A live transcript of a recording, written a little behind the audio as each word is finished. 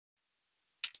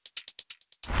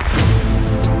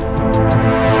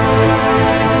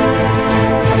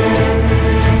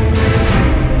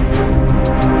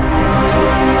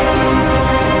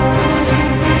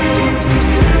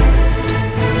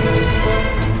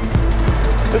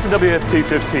This is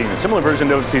WFT15. A similar version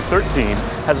of WFT13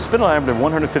 has a spindle diameter of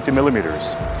 150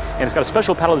 millimeters, and it's got a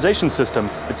special palletization system.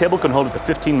 The table can hold up to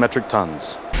 15 metric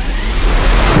tons.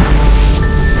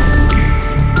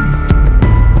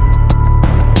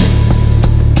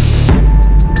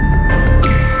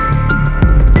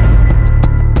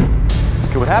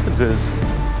 Okay, what happens is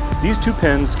these two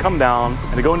pins come down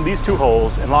and they go into these two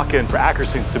holes and lock in for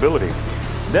accuracy and stability.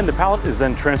 Then the pallet is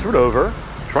then transferred over,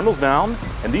 trundles down,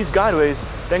 and these guideways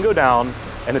then go down,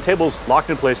 and the table's locked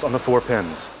in place on the 4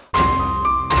 pins.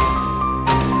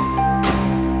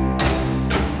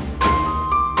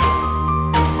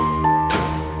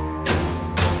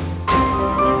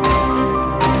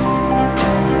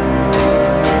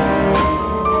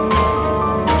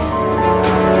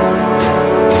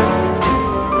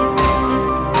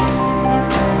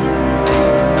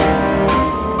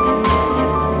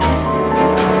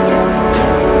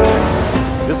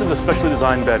 This is a specially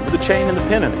designed bed with a chain and the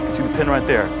pin in it. You can see the pin right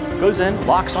there. Goes in,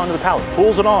 locks onto the pallet,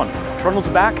 pulls it on, trundles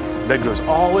it back, the bed goes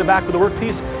all the way back with the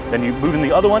workpiece, then you move in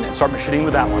the other one and start machining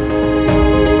with that one.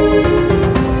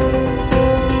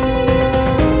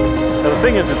 Now the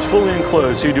thing is, it's fully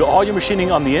enclosed, so you do all your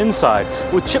machining on the inside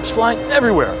with chips flying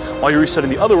everywhere while you're resetting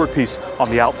the other workpiece on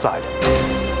the outside.